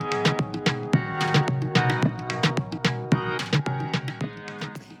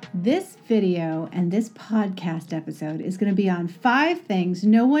This video and this podcast episode is going to be on 5 things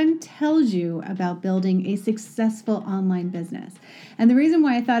no one tells you about building a successful online business. And the reason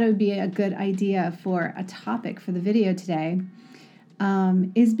why I thought it would be a good idea for a topic for the video today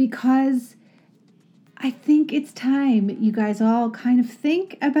is because I think it's time you guys all kind of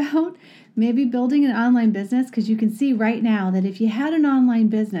think about maybe building an online business, because you can see right now that if you had an online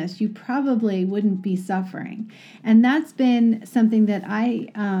business, you probably wouldn't be suffering. And that's been something that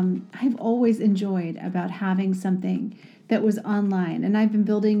I've always enjoyed about having something that was online. And I've been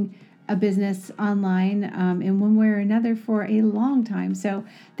building a business online in one way or another for a long time. So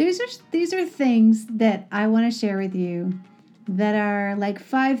these are things that I want to share with you that are like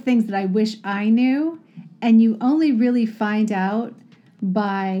 5 things that I wish I knew, and you only really find out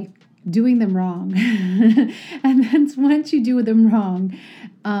by doing them wrong. And then once you do them wrong,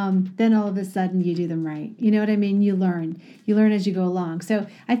 then all of a sudden you do them right. You know what I mean? You learn as you go along. So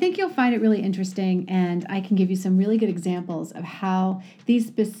I think you'll find it really interesting, and I can give you some really good examples of how these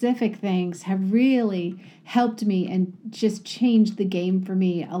specific things have really helped me and just changed the game for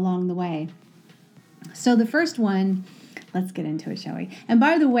me along the way. So the first one, let's get into it, shall we? And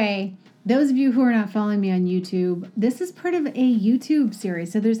by the way, those of you who are not following me on YouTube, this is part of a YouTube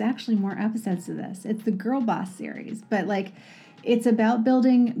series. So there's actually more episodes to this. It's the Girl Boss series, but it's about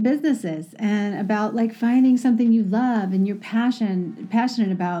building businesses and about finding something you love and you're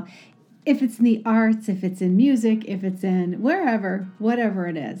passionate about. If it's in the arts, if it's in music, if it's in whatever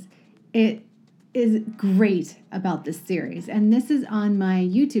it is. It is great about this series. And this is on my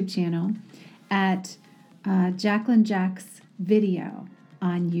YouTube channel at Jacqueline Jack's Video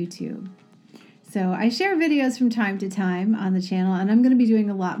on YouTube. So I share videos from time to time on the channel, and I'm going to be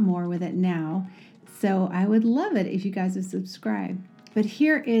doing a lot more with it now. So I would love it if you guys would subscribe. But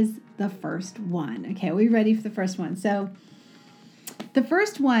here is the first one. Okay, are we ready for the first one? So the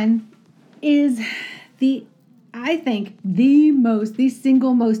first one is the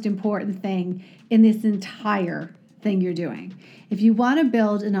single most important thing in this entire thing you're doing. If you want to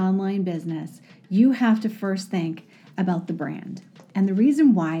build an online business, you have to first think about the brand. And the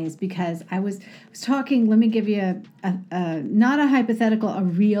reason why is because I was talking, let me give you a not a hypothetical, a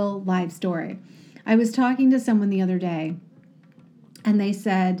real live story. I was talking to someone the other day, and they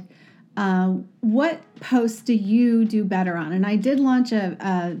said, what posts do you do better on? And I did launch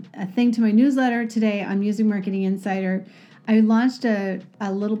a thing to my newsletter today on Music Marketing Insider. I launched a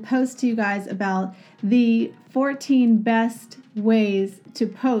little post to you guys about the 14 best ways to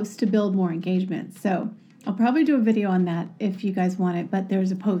post to build more engagement. So I'll probably do a video on that if you guys want it, but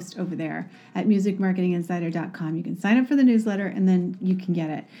there's a post over there at musicmarketinginsider.com. You can sign up for the newsletter and then you can get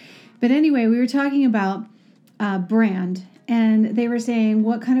it. But anyway, we were talking about brand, and they were saying,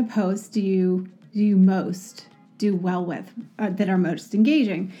 what kind of posts do you most do well with that are most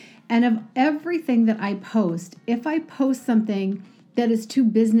engaging? And of everything that I post, if I post something that is too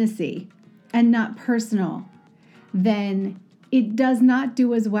businessy and not personal, then it does not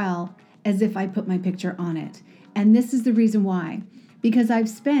do as well as if I put my picture on it. And this is the reason why. Because I've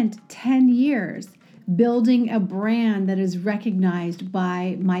spent 10 years building a brand that is recognized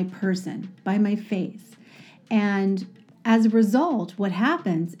by my person, by my face. And as a result, what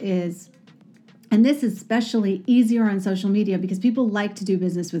happens is, and this is especially easier on social media because people like to do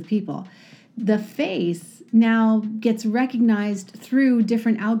business with people, the face now gets recognized through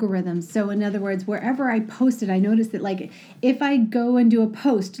different algorithms. So in other words, wherever I post it, I notice that if I go and do a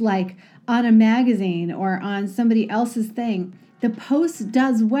post on a magazine or on somebody else's thing, the post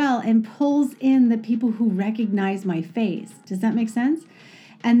does well and pulls in the people who recognize my face. Does that make sense?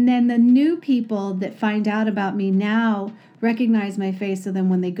 And then the new people that find out about me now recognize my face. So then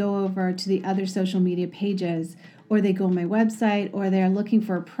when they go over to the other social media pages, or they go on my website, or they're looking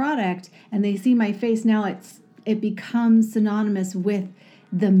for a product and they see my face, now it becomes synonymous with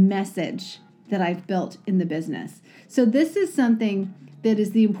the message that I've built in the business. So this is something that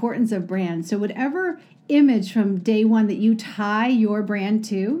is the importance of brand. So whatever image from day one that you tie your brand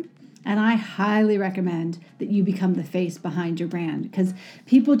to, and I highly recommend that you become the face behind your brand, because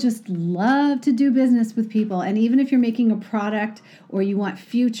people just love to do business with people. And even if you're making a product or you want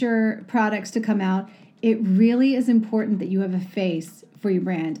future products to come out, it really is important that you have a face for your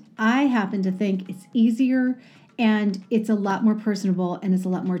brand. I happen to think it's easier and it's a lot more personable and it's a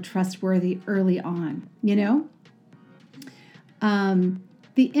lot more trustworthy early on,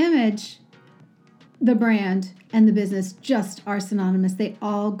 The image, the brand, and the business just are synonymous. They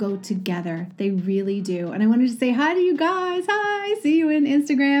all go together. They really do. And I wanted to say hi to you guys. Hi, I see you on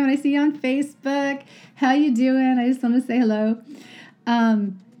Instagram and I see you on Facebook. How you doing? I just want to say hello.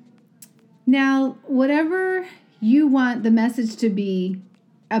 Now, whatever you want the message to be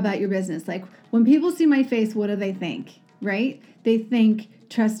about your business. Like when people see my face, what do they think, right? They think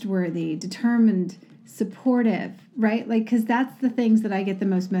trustworthy, determined, supportive, right? Like, because that's the things that I get the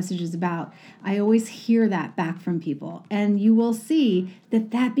most messages about. I always hear that back from people. And you will see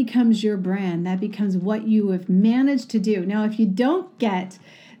that that becomes your brand. That becomes what you have managed to do. Now, if you don't get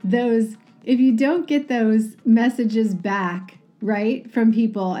those messages back, right, from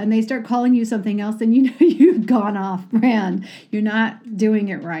people, and they start calling you something else, then you know you've gone off brand. You're not doing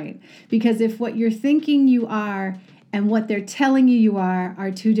it right. Because if what you're thinking you are and what they're telling you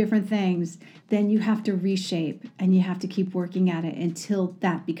are two different things, then you have to reshape and you have to keep working at it until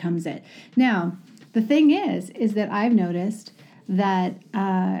that becomes it. Now, the thing is that I've noticed that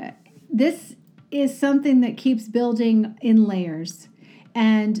this is something that keeps building in layers.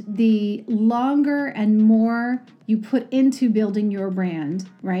 And the longer and more you put into building your brand,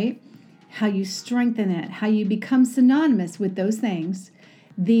 right? How you strengthen it, how you become synonymous with those things,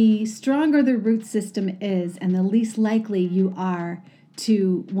 the stronger the root system is and the least likely you are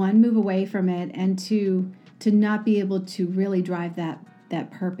to, one, move away from it, and to not be able to really drive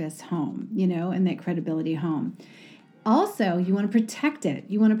that purpose home, and that credibility home. Also, you want to protect it.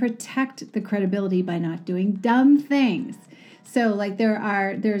 You want to protect the credibility by not doing dumb things. So like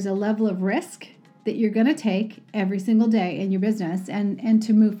there's a level of risk that you're going to take every single day in your business and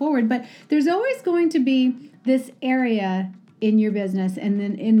to move forward. But there's always going to be this area in your business and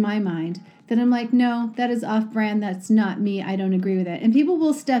then in my mind that I'm like, no, that is off brand. That's not me. I don't agree with it. And people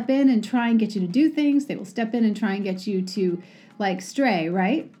will step in and try and get you to do things. They will step in and try and get you to like stray,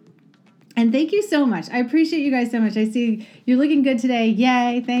 right? And thank you so much. I appreciate you guys so much. I see you're looking good today.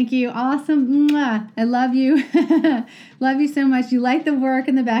 Yay. Thank you. Awesome. Mwah. I love you. Love you so much. You like the work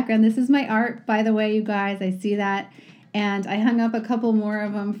in the background. This is my art, by the way, you guys. I see that. And I hung up a couple more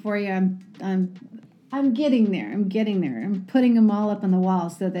of them for you. I'm getting there. I'm putting them all up on the wall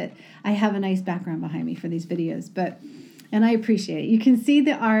so that I have a nice background behind me for these videos. And I appreciate it. You can see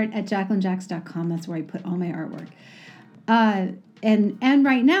the art at JacquelineJax.com. That's where I put all my artwork. And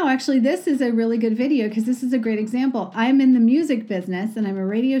right now, actually, this is a really good video because this is a great example. I'm in the music business and I'm a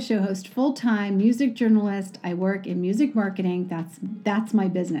radio show host, full-time music journalist. I work in music marketing. That's my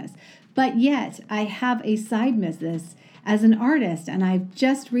business. But yet I have a side business as an artist, and I've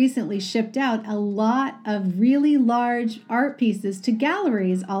just recently shipped out a lot of really large art pieces to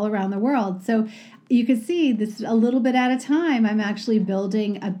galleries all around the world. So you can see this a little bit at a time. I'm actually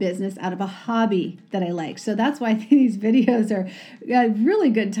building a business out of a hobby that I like. So that's why I think these videos are really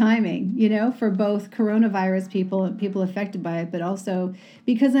good timing, for both coronavirus people and people affected by it, but also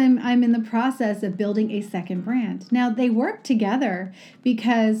because I'm in the process of building a second brand. Now they work together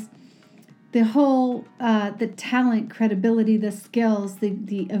because the whole, the talent, credibility, the skills,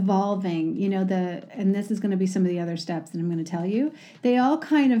 the evolving, and this is going to be some of the other steps that I'm going to tell you, they all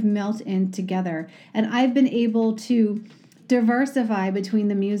kind of melt in together. And I've been able to diversify between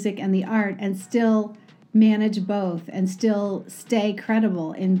the music and the art and still manage both and still stay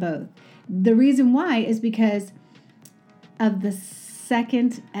credible in both. The reason why is because of the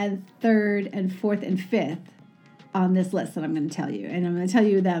second and third and fourth and fifth on this list that I'm going to tell you. And I'm going to tell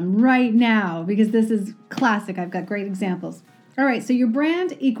you them right now because this is classic. I've got great examples. All right, so your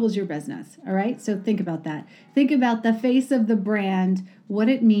brand equals your business. All right, so think about that. Think about the face of the brand, what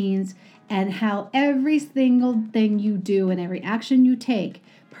it means, and how every single thing you do and every action you take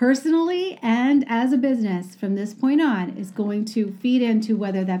personally and as a business from this point on is going to feed into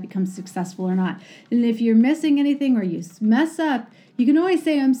whether that becomes successful or not. And if you're missing anything or you mess up, you can always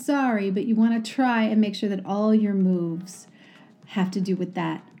say, I'm sorry, but you want to try and make sure that all your moves have to do with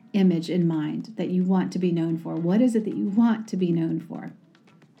that image in mind that you want to be known for. What is it that you want to be known for?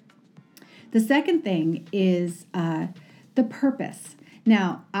 The second thing is the purpose.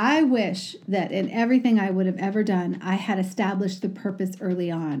 Now, I wish that in everything I would have ever done, I had established the purpose early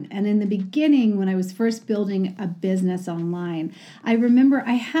on. And in the beginning, when I was first building a business online, I remember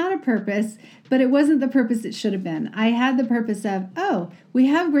I had a purpose, but it wasn't the purpose it should have been. I had the purpose of, we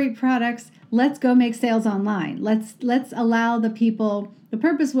have great products. Let's go make sales online. Let's allow the people. The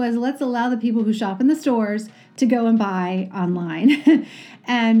purpose was let's allow the people who shop in the stores to go and buy online.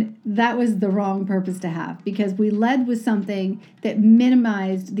 And that was the wrong purpose to have because we led with something that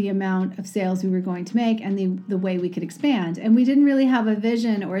minimized the amount of sales we were going to make and the way we could expand. And we didn't really have a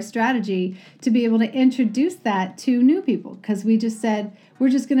vision or a strategy to be able to introduce that to new people because we just said, we're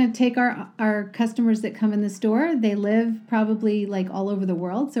just going to take our customers that come in the store. They live probably like all over the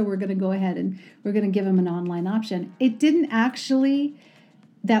world. So we're going to go ahead and we're going to give them an online option. It didn't actually,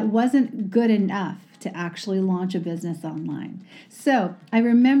 that wasn't good enough to actually launch a business online. So I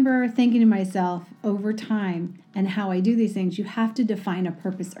remember thinking to myself over time and how I do these things, you have to define a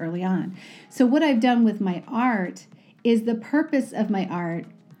purpose early on. So what I've done with my art is the purpose of my art,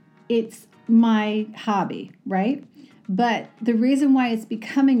 it's my hobby, right? But the reason why it's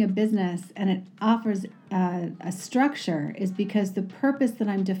becoming a business and it offers a structure is because the purpose that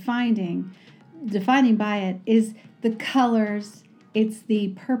I'm defining by it is the colors. It's the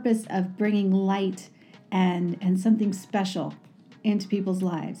purpose of bringing light and something special into people's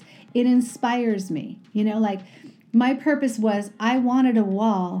lives. It inspires me. Like my purpose was I wanted a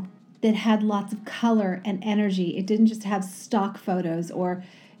wall that had lots of color and energy. It didn't just have stock photos or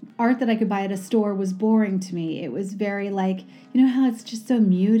art that I could buy at a store was boring to me. It was very like, how it's just so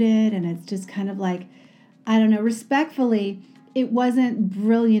muted and it's just kind of like, I don't know, respectfully, it wasn't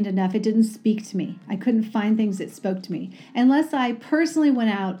brilliant enough. It didn't speak to me. I couldn't find things that spoke to me unless I personally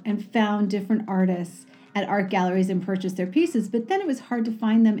went out and found different artists at art galleries and purchased their pieces. But then it was hard to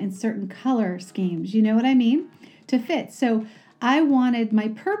find them in certain color schemes, you know what I mean, to fit. So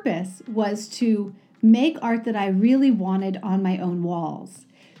my purpose was to make art that I really wanted on my own walls.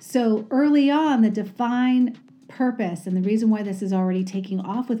 So early on, the defined purpose and the reason why this is already taking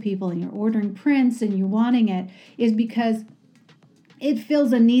off with people and you're ordering prints and you're wanting it is because it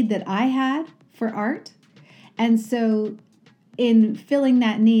fills a need that I had for art. And so in filling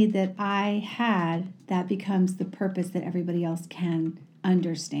that need that I had, that becomes the purpose that everybody else can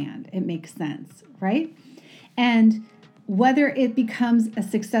understand. It makes sense, right? And whether it becomes a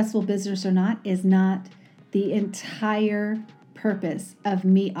successful business or not is not the entire purpose of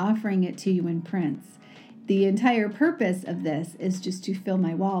me offering it to you in prints. The entire purpose of this is just to fill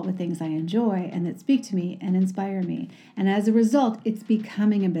my wall with things I enjoy and that speak to me and inspire me. And as a result, it's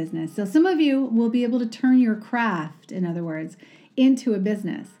becoming a business. So some of you will be able to turn your craft, in other words, into a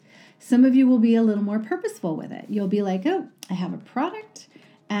business. Some of you will be a little more purposeful with it. You'll be like, oh, I have a product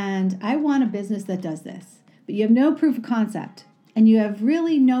and I want a business that does this. But you have no proof of concept. And you have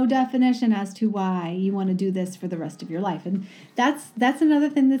really no definition as to why you want to do this for the rest of your life. And that's another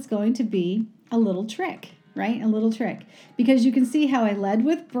thing that's going to be a little trick, right? A little trick. Because you can see how I led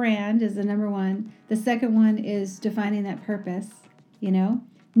with brand as the number one. The second one is defining that purpose, Now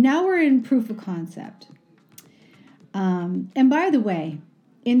we're in proof of concept. And by the way,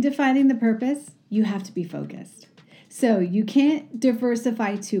 in defining the purpose, you have to be focused. So you can't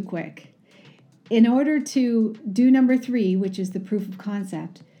diversify too quick. In order to do number 3, which is the proof of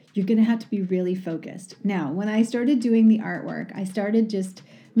concept, you're going to have to be really focused. Now, when I started doing the artwork, I started just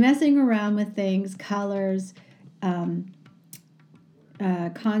messing around with things, colors,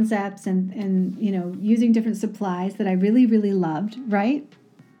 concepts, and using different supplies that I really, really loved, right?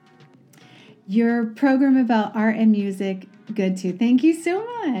 Your program about art and music, good too. Thank you so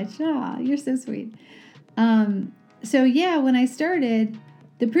much. You're so sweet. When I started,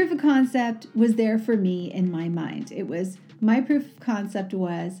 the proof of concept was there for me in my mind. My proof of concept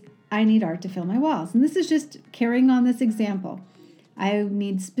was, I need art to fill my walls. And this is just carrying on this example. I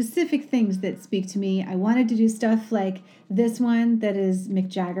need specific things that speak to me. I wanted to do stuff like this one that is Mick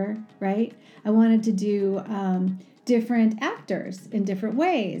Jagger, right? I wanted to do different actors in different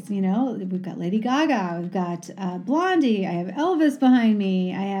ways. We've got Lady Gaga, we've got Blondie, I have Elvis behind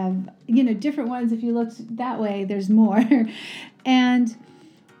me. I have, different ones. If you looked that way, there's more. And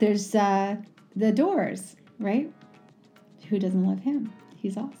there's the Doors, right? Who doesn't love him?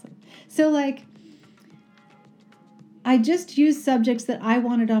 He's awesome. So I just used subjects that I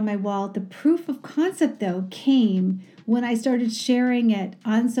wanted on my wall. The proof of concept, though, came when I started sharing it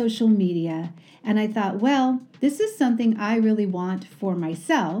on social media. And I thought, well, this is something I really want for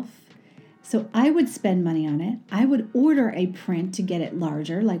myself. So I would spend money on it. I would order a print to get it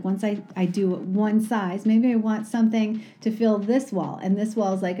larger. Like once I do it one size, maybe I want something to fill this wall. And this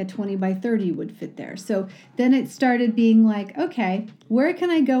wall is like a 20 by 30 would fit there. So then it started being like, okay, where can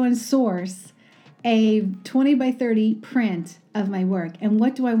I go and source a 20 by 30 print of my work? And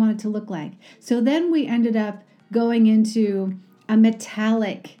what do I want it to look like? So then we ended up going into a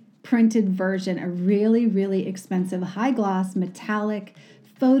metallic printed version, a really, really expensive high gloss metallic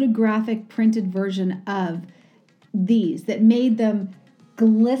photographic printed version of these that made them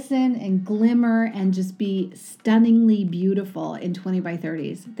glisten and glimmer and just be stunningly beautiful in 20 by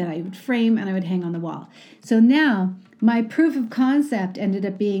 30s that I would frame and I would hang on the wall. So now my proof of concept ended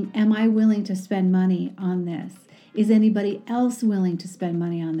up being, am I willing to spend money on this? Is anybody else willing to spend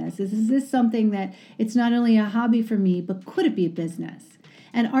money on this? Is this something that it's not only a hobby for me, but could it be a business?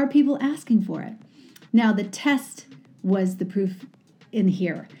 And are people asking for it? Now, the test was the proof in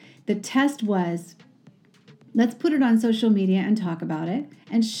here. The test was, let's put it on social media and talk about it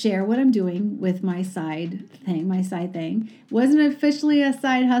and share what I'm doing with my side thing. Wasn't officially a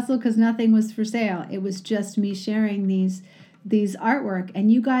side hustle because nothing was for sale. It was just me sharing these artwork,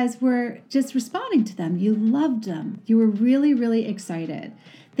 and you guys were just responding to them. You loved them. You were really, really excited.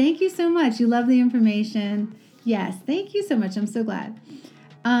 Thank you so much. You love the information. Yes, thank you so much. I'm so glad.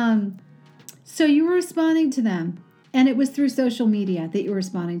 So you were responding to them, and it was through social media that you were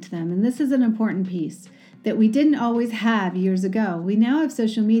responding to them. And this is an important piece that we didn't always have years ago. We now have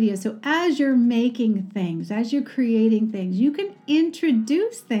social media. So as you're making things, as you're creating things, you can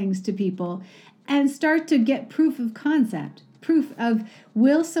introduce things to people and start to get proof of concept. Proof of,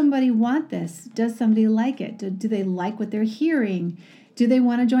 will somebody want this? Does somebody like it? Do they like what they're hearing? Do they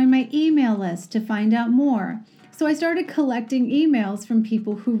want to join my email list to find out more? So I started collecting emails from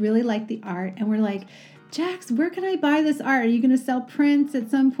people who really like the art and were like, Jax, where can I buy this art? Are you going to sell prints at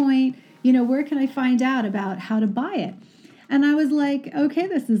some point? Where can I find out about how to buy it? And I was like, okay,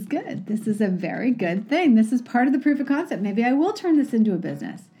 this is good. This is a very good thing. This is part of the proof of concept. Maybe I will turn this into a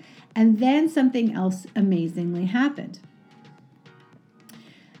business. And then something else amazingly happened.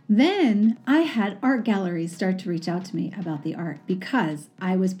 Then I had art galleries start to reach out to me about the art because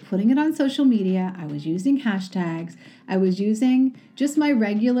I was putting it on social media. I was using hashtags. I was using just my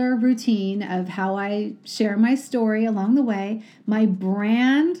regular routine of how I share my story along the way. My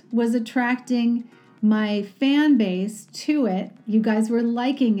brand was attracting my fan base to it. You guys were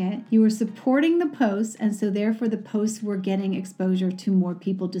liking it. You were supporting the posts. And so therefore the posts were getting exposure to more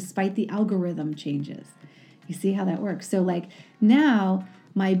people despite the algorithm changes. You see how that works? So like now,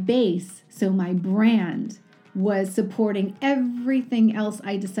 my base, so my brand, was supporting everything else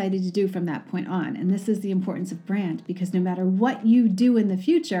I decided to do from that point on. And this is the importance of brand, because no matter what you do in the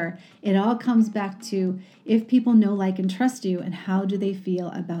future, it all comes back to if people know, like, and trust you, and how do they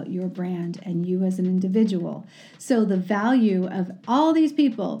feel about your brand and you as an individual. So the value of all these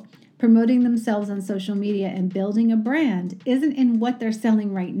people promoting themselves on social media and building a brand isn't in what they're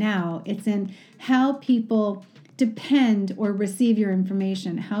selling right now. It's in how people depend or receive your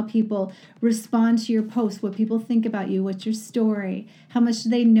information, how people respond to your posts, what people think about you, what's your story, how much do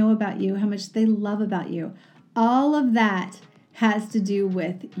they know about you, how much they love about you. All of that has to do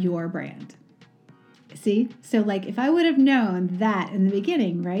with your brand. See? So like if I would have known that in the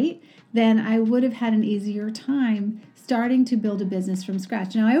beginning, right, then I would have had an easier time starting to build a business from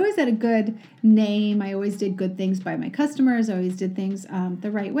scratch. Now, I always had a good name. I always did good things by my customers. I always did things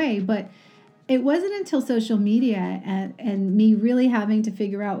the right way, but it wasn't until social media and me really having to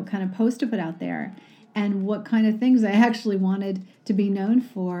figure out what kind of post to put out there and what kind of things I actually wanted to be known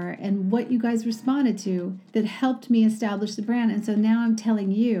for and what you guys responded to that helped me establish the brand. And so now I'm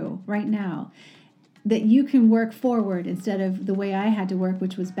telling you right now that you can work forward instead of the way I had to work,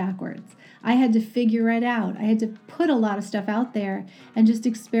 which was backwards. I had to figure it out. I had to put a lot of stuff out there and just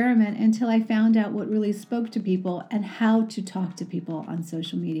experiment until I found out what really spoke to people and how to talk to people on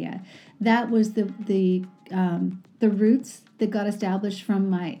social media. That was the roots that got established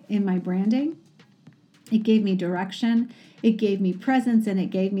in my branding. It gave me direction, it gave me presence, and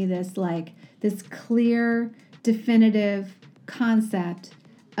it gave me this clear, definitive concept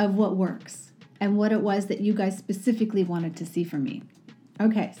of what works and what it was that you guys specifically wanted to see from me.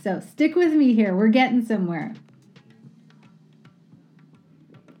 Okay, so stick with me here. We're getting somewhere.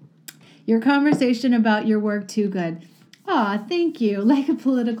 Your conversation about your work too good. Aw, thank you. Like a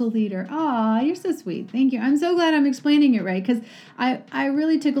political leader. Aw, you're so sweet. Thank you. I'm so glad I'm explaining it right, because I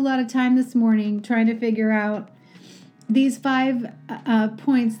really took a lot of time this morning trying to figure out these 5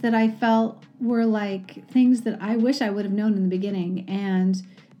 points that I felt were like things that I wish I would have known in the beginning and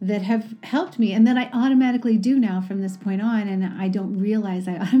that have helped me and that I automatically do now from this point on, and I don't realize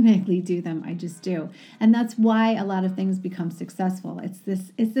I automatically do them. I just do. And that's why a lot of things become successful. It's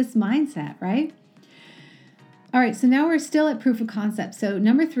this mindset, right? All right, so now we're still at proof of concept. So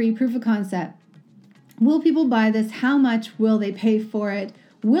number 3, proof of concept. Will people buy this? How much will they pay for it?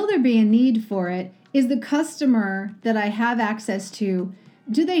 Will there be a need for it? Is the customer that I have access to,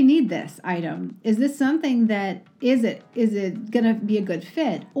 do they need this item? Is this something that, is it going to be a good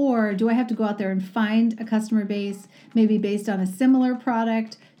fit? Or do I have to go out there and find a customer base, maybe based on a similar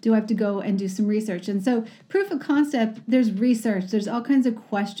product? Do I have to go and do some research? And so proof of concept, there's research, there's all kinds of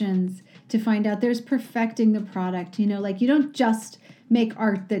questions to find out. There's perfecting the product, you don't just make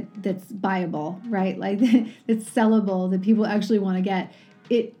art that's buyable, right? Like that's sellable, that people actually want to get.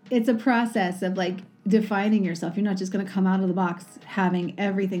 It's a process of defining yourself. You're not just going to come out of the box having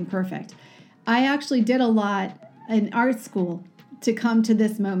everything perfect. I actually did a lot in art school to come to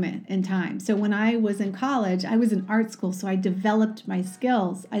this moment in time. So when I was in college, I was in art school, so I developed my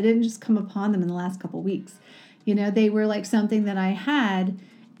skills. I didn't just come upon them in the last couple of weeks. They were like something that I had,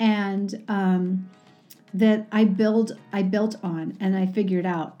 and that I built on, and I figured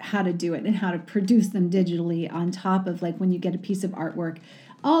out how to do it and how to produce them digitally on top of, like, when you get a piece of artwork,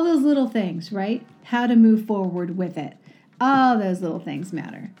 all those little things, right? How to move forward with it. All those little things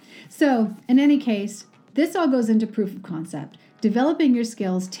matter. So in any case, this all goes into proof of concept. Developing your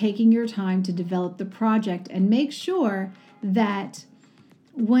skills, taking your time to develop the project, and make sure that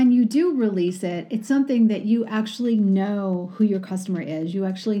when you do release it, it's something that you actually know who your customer is. You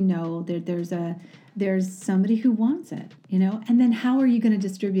actually know that there's somebody who wants it, and then how are you going to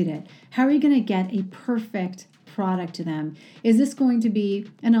distribute it? How are you going to get a perfect product to them? Is this going to be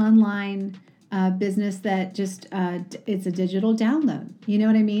an online business that just it's a digital download? You know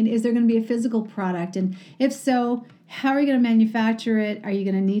what I mean? Is there going to be a physical product? And if so, how are you going to manufacture it? Are you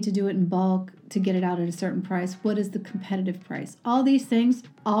going to need to do it in bulk to get it out at a certain price? What is the competitive price? All these things,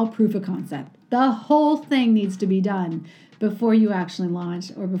 all proof of concept. The whole thing needs to be done before you actually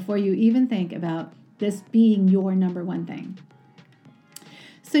launch, or before you even think about this being your number one thing.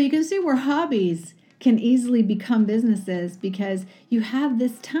 So you can see where hobbies can easily become businesses, because you have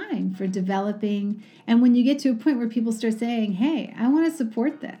this time for developing. And when you get to a point where people start saying, hey, I want to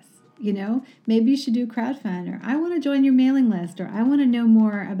support this, maybe you should do crowdfund, or I want to join your mailing list, or I want to know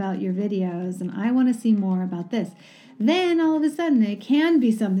more about your videos, and I want to see more about this, then all of a sudden it can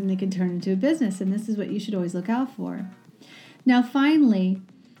be something that can turn into a business. And this is what you should always look out for. Now, finally,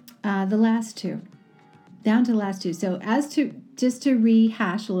 the last two. Down to the last two. So just to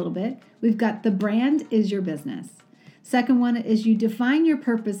rehash a little bit, we've got the brand is your business. Second one is you define your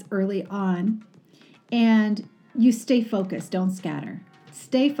purpose early on, and you stay focused. Don't scatter.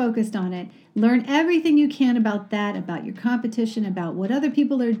 Stay focused on it. Learn everything you can about that, about your competition, about what other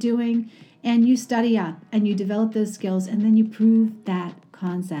people are doing, and you study up and you develop those skills, and then you prove that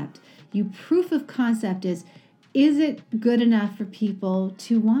concept. You proof of concept is it good enough for people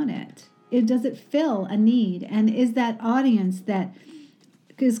to want it? Does it fill a need? And is that audience that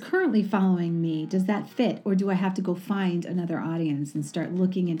is currently following me, does that fit? Or do I have to go find another audience and start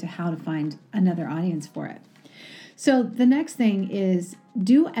looking into how to find another audience for it? So the next thing is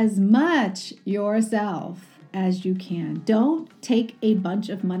do as much yourself as you can. Don't take a bunch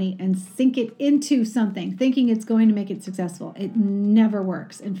of money and sink it into something thinking it's going to make it successful. It never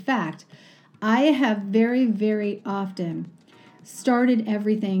works. In fact, I have very, very often started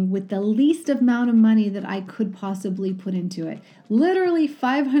everything with the least amount of money that I could possibly put into it. Literally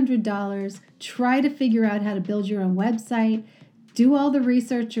 $500. Try to figure out how to build your own website. Do all the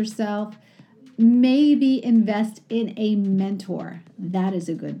research yourself. Maybe invest in a mentor. That is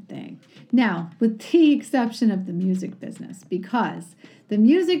a good thing. Now, with the exception of the music business, because the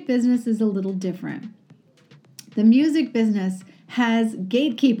music business is a little different. The music business has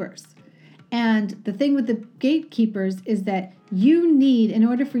gatekeepers. And the thing with the gatekeepers is that you need, in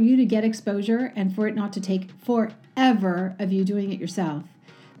order for you to get exposure and for it not to take forever of you doing it yourself,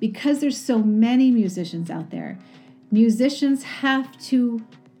 because there's so many musicians out there, musicians have to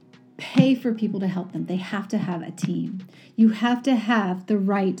pay for people to help them. They have to have a team. You have to have the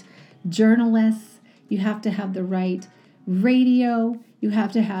right journalists. You have to have the right radio. You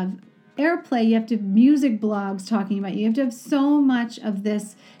have to have airplay. You have to have music blogs talking about you. You have to have so much of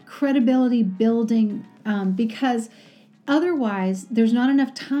this credibility building because otherwise there's not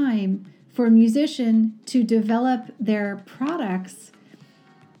enough time for a musician to develop their products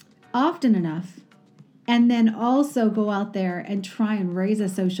often enough and then also go out there and try and raise a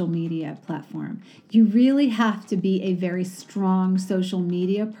social media platform. You really have to be a very strong social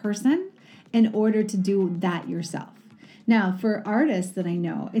media person in order to do that yourself. Now, for artists that I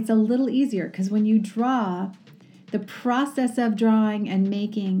know, it's a little easier because when you draw, the process of drawing and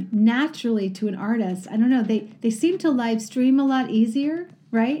making naturally to an artist, I don't know, they seem to live stream a lot easier,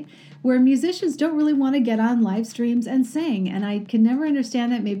 right? Where musicians don't really want to get on live streams and sing. And I can never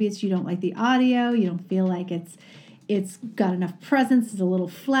understand that. Maybe it's you don't like the audio, you don't feel like it's got enough presence, it's a little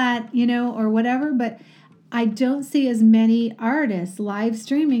flat, or whatever. But I don't see as many artists live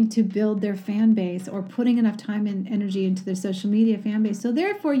streaming to build their fan base or putting enough time and energy into their social media fan base. So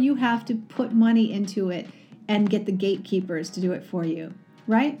therefore, you have to put money into it and get the gatekeepers to do it for you,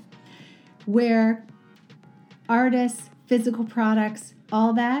 right? Where artists, physical products,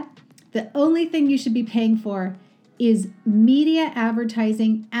 all that, the only thing you should be paying for is media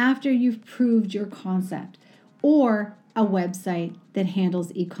advertising after you've proved your concept, or a website that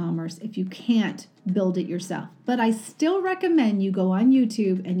handles e-commerce if you can't build it yourself. But I still recommend you go on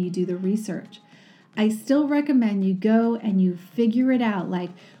YouTube and you do the research. I still recommend you go and you figure it out. Like,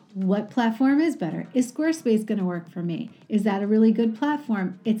 what platform is better? Is Squarespace going to work for me? Is that a really good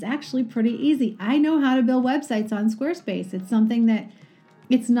platform? It's actually pretty easy. I know how to build websites on Squarespace. It's something that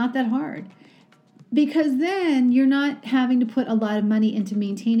it's not that hard, because then you're not having to put a lot of money into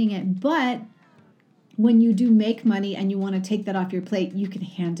maintaining it. But when you do make money and you want to take that off your plate, you can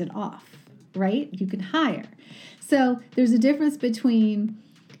hand it off, right? You can hire. So there's a difference between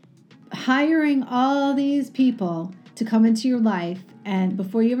hiring all these people to come into your life and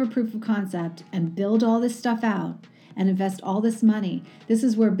before you have a proof of concept and build all this stuff out and invest all this money. This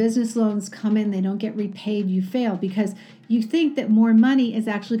is where business loans come in. They don't get repaid. You fail because you think that more money is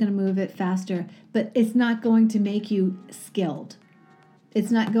actually going to move it faster, but it's not going to make you skilled.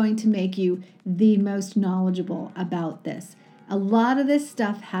 It's not going to make you the most knowledgeable about this. A lot of this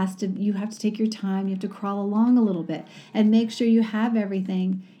stuff you have to take your time. You have to crawl along a little bit and make sure you have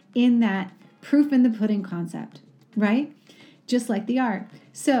everything in that proof in the pudding concept, right? Just like the art.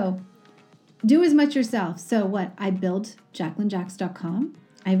 So do as much yourself. So what? I built JacquelineJax.com.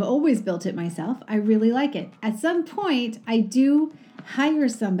 I've always built it myself. I really like it. At some point, I do hire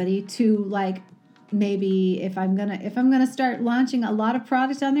somebody to maybe if I'm gonna start launching a lot of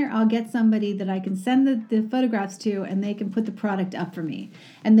product on there, I'll get somebody that I can send the photographs to, and they can put the product up for me,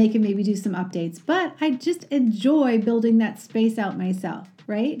 and they can maybe do some updates. But I just enjoy building that space out myself,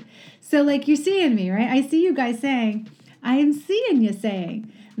 right? So you're seeing me, right? I see you guys saying, I am seeing you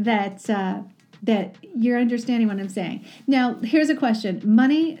saying that that you're understanding what I'm saying. Now, here's a question.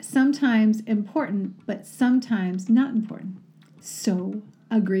 Money sometimes important, but sometimes not important. So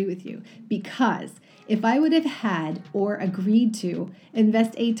agree with you, because if I would have had or agreed to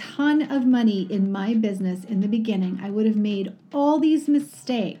invest a ton of money in my business in the beginning, I would have made all these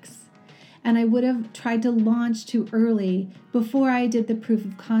mistakes, and I would have tried to launch too early before I did the proof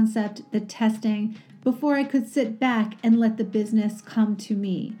of concept, the testing, before I could sit back and let the business come to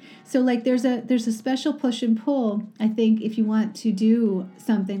me. So there's a special push and pull, I think, if you want to do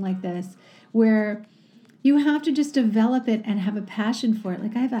something like this, where you have to just develop it and have a passion for it.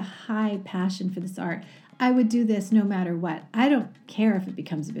 I have a high passion for this art. I would do this no matter what. I don't care if it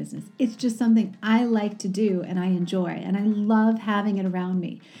becomes a business. It's just something I like to do and I enjoy, and I love having it around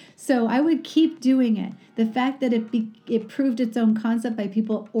me. So I would keep doing it. The fact that it proved its own concept by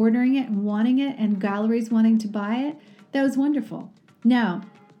people ordering it and wanting it and galleries wanting to buy it, that was wonderful. Now,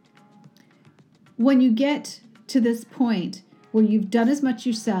 when you get to this point where you've done as much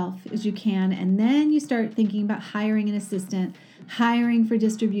yourself as you can, and then you start thinking about hiring an assistant, hiring for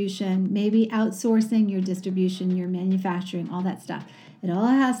distribution, maybe outsourcing your distribution, your manufacturing, all that stuff. It all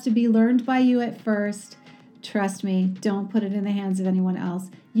has to be learned by you at first. Trust me, don't put it in the hands of anyone else.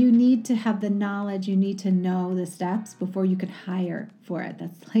 You need to have the knowledge. You need to know the steps before you can hire for it.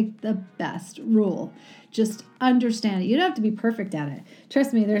 That's the best rule. Just understand it. You don't have to be perfect at it.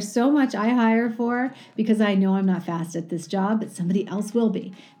 Trust me, there's so much I hire for because I know I'm not fast at this job, but somebody else will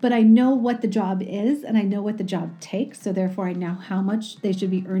be. But I know what the job is, and I know what the job takes. So therefore, I know how much they should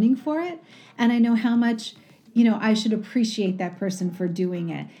be earning for it. And I know how much I should appreciate that person for doing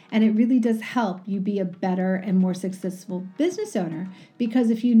it. And it really does help you be a better and more successful business owner, because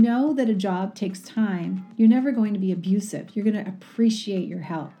if you know that a job takes time, you're never going to be abusive. You're going to appreciate your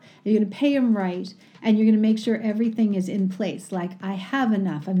help. You're going to pay them right, and you're going to make sure everything is in place. I have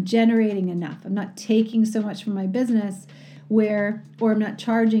enough. I'm generating enough. I'm not taking so much from my business or I'm not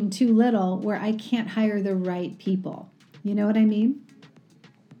charging too little where I can't hire the right people. You know what I mean?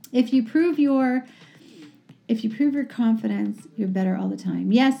 If you prove your confidence, you're better all the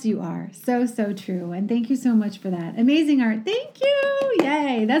time. Yes, you are. So, so true. And thank you so much for that. Amazing art. Thank you.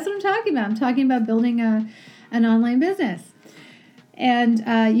 Yay. That's what I'm talking about. I'm talking about building an online business.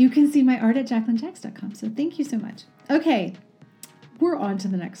 And you can see my art at JacquelineJax.com. So thank you so much. Okay, we're on to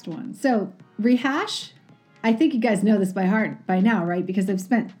the next one. So rehash. I think you guys know this by heart by now, right? Because I've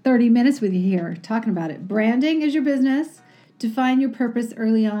spent 30 minutes with you here talking about it. Branding is your business. Define your purpose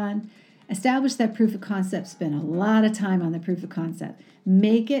early on. Establish that proof of concept. Spend a lot of time on the proof of concept.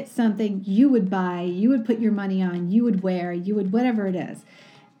 Make it something you would buy, you would put your money on, you would wear, you would whatever it is.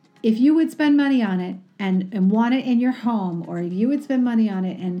 If you would spend money on it and want it in your home, or if you would spend money on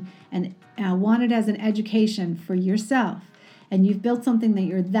it and want it as an education for yourself, and you've built something that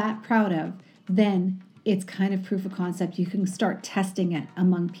you're that proud of, then it's kind of proof of concept. You can start testing it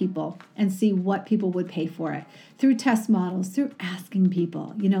among people and see what people would pay for it through test models, through asking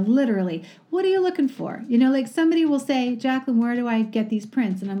people, literally, what are you looking for? Somebody will say, Jacqueline, where do I get these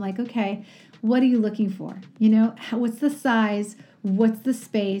prints? And I'm like, okay, what are you looking for? What's the size? What's the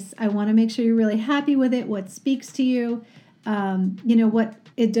space? I want to make sure you're really happy with it. What speaks to you?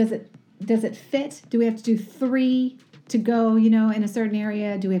 does it fit? Do we have to do 3 to go, in a certain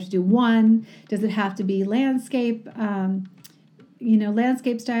area? Do we have to do 1? Does it have to be landscape,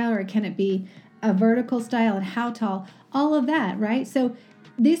 landscape style, or can it be a vertical style, and how tall? All of that, right? So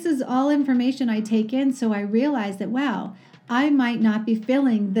this is all information I take in, so I realize that, wow, I might not be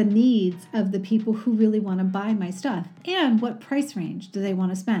filling the needs of the people who really want to buy my stuff. And what price range do they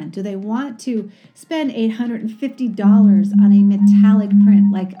want to spend? Do they want to spend $850 on a metallic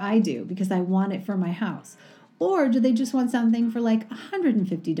print like I do because I want it for my house? Or do they just want something for like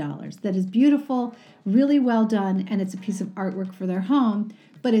 $150 that is beautiful, really well done, and it's a piece of artwork for their home,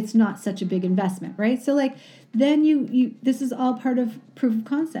 but it's not such a big investment, right? So then you this is all part of proof of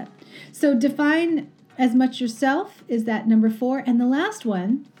concept. So define as much yourself is that number 4. And the last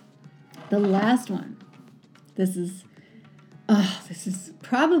one, this is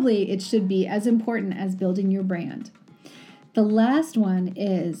probably, it should be as important as building your brand. The last one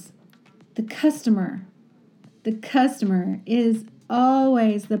is the customer. The customer is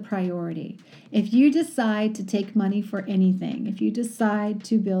always the priority. If you decide to take money for anything, if you decide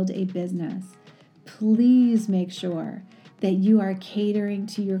to build a business, please make sure that you are catering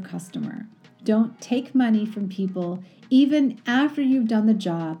to your customer. Don't take money from people even after you've done the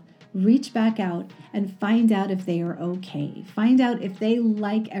job. Reach back out and find out if they are okay. Find out if they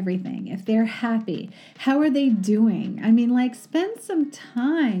like everything, if they're happy. How are they doing? I mean, spend some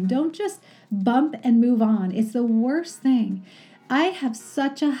time. Don't just bump and move on. It's the worst thing. I have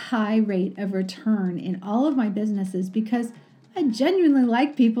such a high rate of return in all of my businesses because I genuinely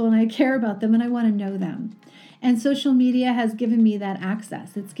like people and I care about them and I want to know them. And social media has given me that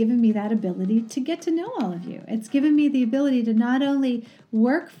access. It's given me that ability to get to know all of you. It's given me the ability to not only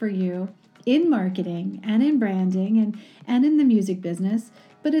work for you in marketing and in branding and in the music business,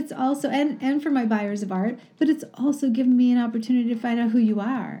 but it's also, and for my buyers of art, but it's also given me an opportunity to find out who you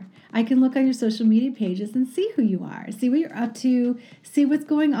are. I can look on your social media pages and see who you are, see what you're up to, see what's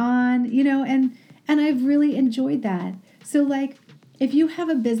going on, and I've really enjoyed that. So if you have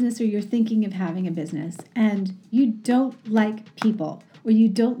a business or you're thinking of having a business and you don't like people or you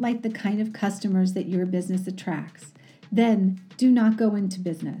don't like the kind of customers that your business attracts, then do not go into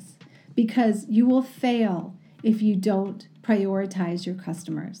business because you will fail if you don't prioritize your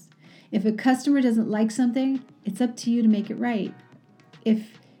customers. If a customer doesn't like something, it's up to you to make it right.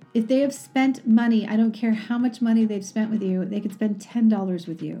 If they have spent money, I don't care how much money they've spent with you, they could spend $10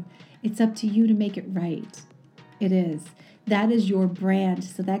 with you. It's up to you to make it right. It is. That is your brand.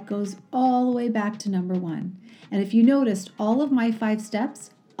 So that goes all the way back to number 1. And if you noticed, all of my 5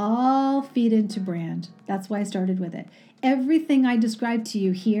 steps all feed into brand. That's why I started with it. Everything I described to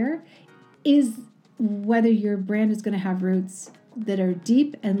you here is whether your brand is going to have roots that are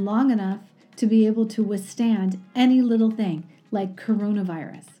deep and long enough to be able to withstand any little thing like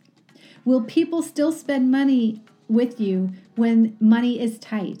coronavirus. Will people still spend money with you when money is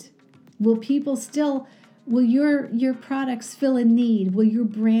tight? Will your products fill a need? Will your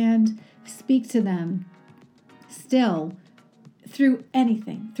brand speak to them still through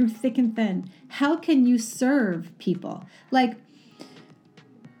anything, through thick and thin? How can you serve people?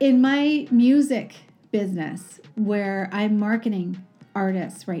 In my music business, where I'm marketing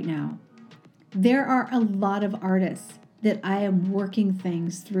artists right now, there are a lot of artists that I am working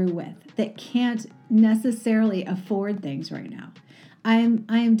things through with that can't necessarily afford things right now. I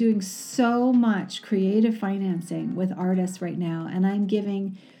am doing so much creative financing with artists right now, and I'm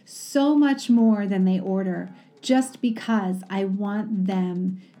giving so much more than they order just because I want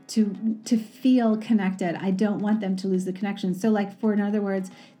them to feel connected. I don't want them to lose the connection. So in other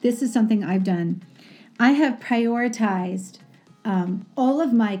words, this is something I've done. I have prioritized all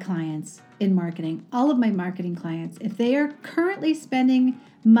of my clients in marketing, all of my marketing clients. If they are currently spending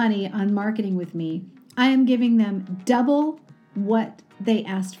money on marketing with me, I am giving them double what they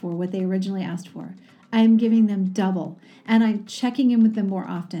asked for, what they originally asked for. I am giving them double, and I'm checking in with them more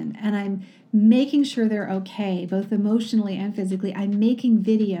often, and I'm making sure they're okay, both emotionally and physically. I'm making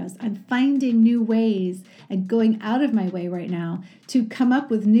videos. I'm finding new ways and going out of my way right now to come up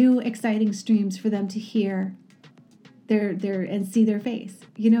with new exciting streams for them to hear their and see their face.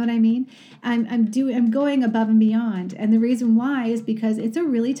 You know what I mean? I'm going above and beyond. And the reason why is because it's a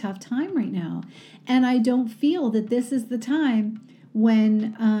really tough time right now. And I don't feel that this is the time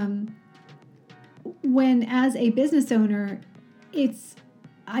when as a business owner,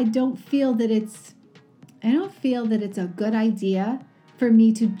 I don't feel that it's a good idea for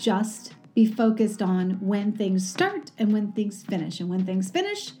me to just be focused on when things start and when things finish. And when things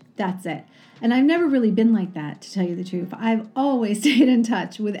finish, that's it. And I've never really been like that, to tell you the truth. I've always stayed in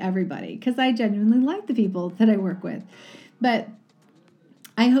touch with everybody because I genuinely like the people that I work with. But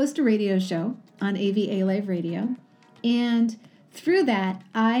I host a radio show on AVA Live Radio, and through that,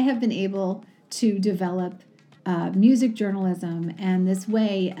 I have been able to develop music journalism and this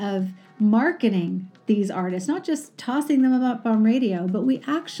way of marketing these artists, not just tossing them up on radio, but we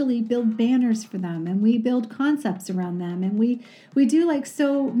actually build banners for them and we build concepts around them, and we do like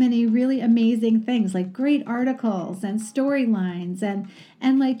so many really amazing things, like great articles and storylines,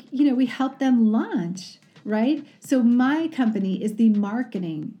 and like, we help them launch, right? So my company is the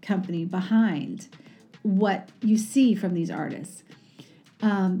marketing company behind what you see from these artists.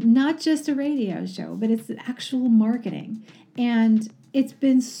 Not just a radio show, but it's actual marketing. And it's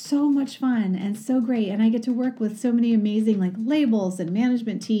been so much fun and so great. And I get to work with so many amazing like labels and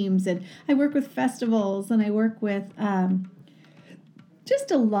management teams. And I work with festivals, and I work with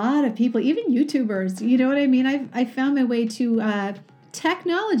just a lot of people, even YouTubers. You know what I mean? I found my way to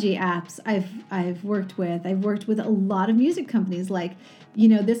technology apps I've worked with. I've worked with a lot of music companies, like,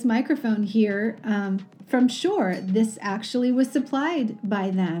 this microphone here from Shure. This actually was supplied by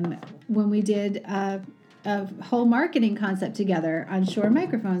them when we did a whole marketing concept together on Shure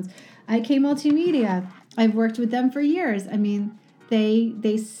microphones. IK Multimedia, I've worked with them for years. I mean, we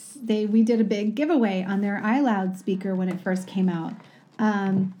did a big giveaway on their iLoud speaker when it first came out.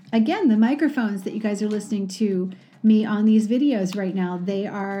 Again, the microphones that you guys are listening to me on these videos right now, they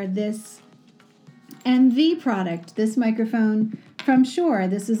are this NV product, this microphone from Shure.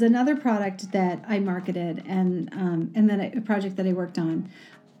 This is another product that I marketed and then a project that I worked on.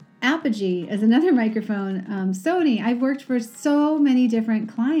 Apogee is another microphone. Sony. I've worked for so many different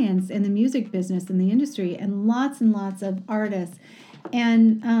clients in the music business, in the industry, and lots of artists.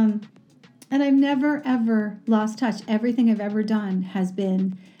 And I've never, ever lost touch. Everything I've ever done has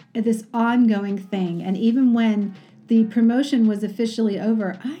been this ongoing thing. And even when the promotion was officially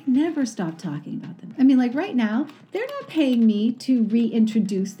over, I never stopped talking about them. I mean, like right now, they're not paying me to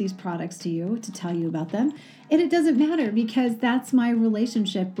reintroduce these products to you, to tell you about them. And it doesn't matter, because that's my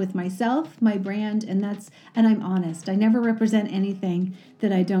relationship with myself, my brand, and I'm honest. I never represent anything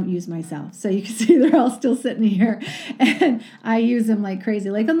that I don't use myself. So you can see they're all still sitting here, and I use them like crazy.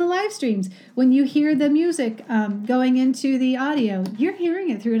 Like on the live streams, when you hear the music going into the audio, you're hearing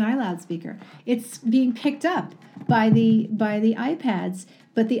it through an iLoud speaker. It's being picked up by the iPads,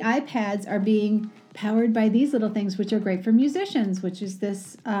 but the iPads are being powered by these little things, which are great for musicians, which is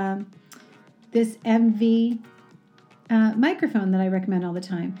this MV microphone that I recommend all the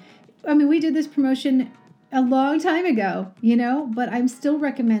time. I mean, we did this promotion a long time ago, but I'm still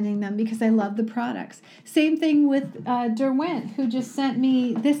recommending them because I love the products. Same thing with Derwent, who just sent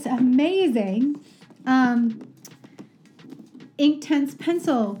me this amazing Inktense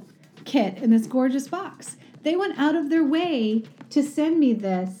pencil kit in this gorgeous box. They went out of their way to send me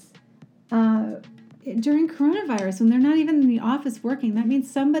this during coronavirus, when they're not even in the office working. That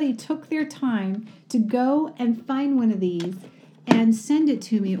means somebody took their time to go and find one of these and send it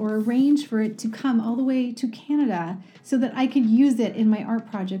to me, or arrange for it to come all the way to Canada so that I could use it in my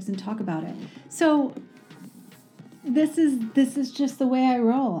art projects and talk about it. So this is just the way I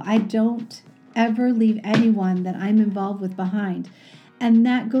roll. I don't ever leave anyone that I'm involved with behind. And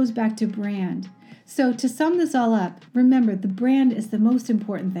that goes back to brand. So to sum this all up, remember, the brand is the most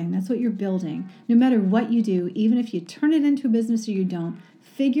important thing. That's what you're building. No matter what you do, even if you turn it into a business or you don't,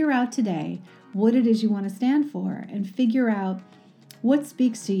 figure out today what it is you want to stand for, and figure out what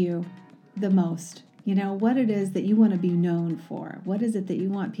speaks to you the most. What it is that you want to be known for. What is it that you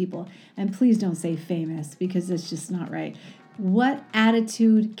want people, and please don't say famous, because it's just not right. What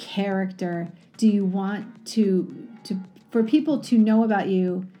attitude, character do you want to for people to know about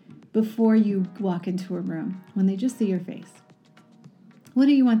you before you walk into a room, when they just see your face? What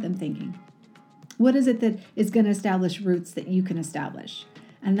do you want them thinking? What is it that is going to establish roots that you can establish?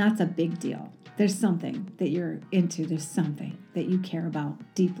 And that's a big deal. There's something that you're into. There's something that you care about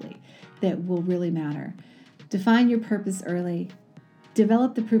deeply that will really matter. Define your purpose early.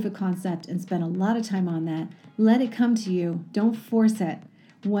 Develop the proof of concept and spend a lot of time on that. Let it come to you. Don't force it.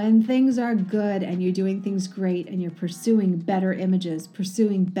 When things are good and you're doing things great and you're pursuing better images,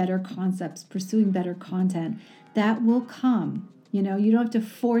 pursuing better concepts, pursuing better content, that will come. You don't have to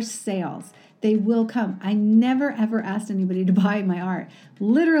force sales. They will come. I never, ever asked anybody to buy my art.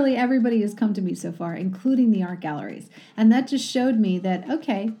 Literally everybody has come to me so far, including the art galleries. And that just showed me that,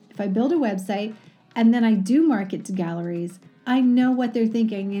 okay, if I build a website and then I do market to galleries, I know what they're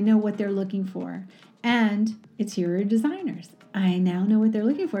thinking. I know what they're looking for. And interior designers, I now know what they're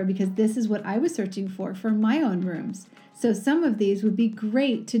looking for, because this is what I was searching for my own rooms. So some of these would be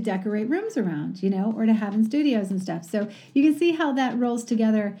great to decorate rooms around, or to have in studios and stuff. So you can see how that rolls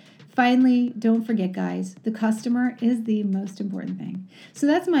together Finally, don't forget, guys, the customer is the most important thing. So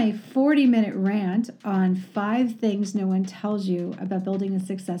that's my 40-minute rant on 5 things no one tells you about building a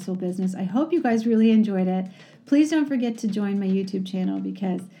successful business. I hope you guys really enjoyed it. Please don't forget to join my YouTube channel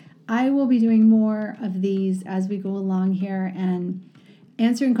because I will be doing more of these as we go along here and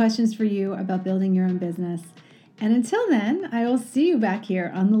answering questions for you about building your own business. And until then, I will see you back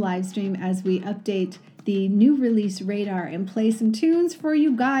here on the live stream as we update the new release radar and play some tunes for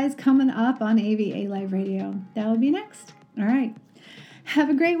you guys coming up on AVA Live Radio. That will be next. All right. Have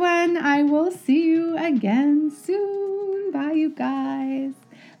a great one. I will see you again soon. Bye, you guys.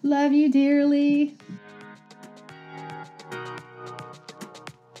 Love you dearly.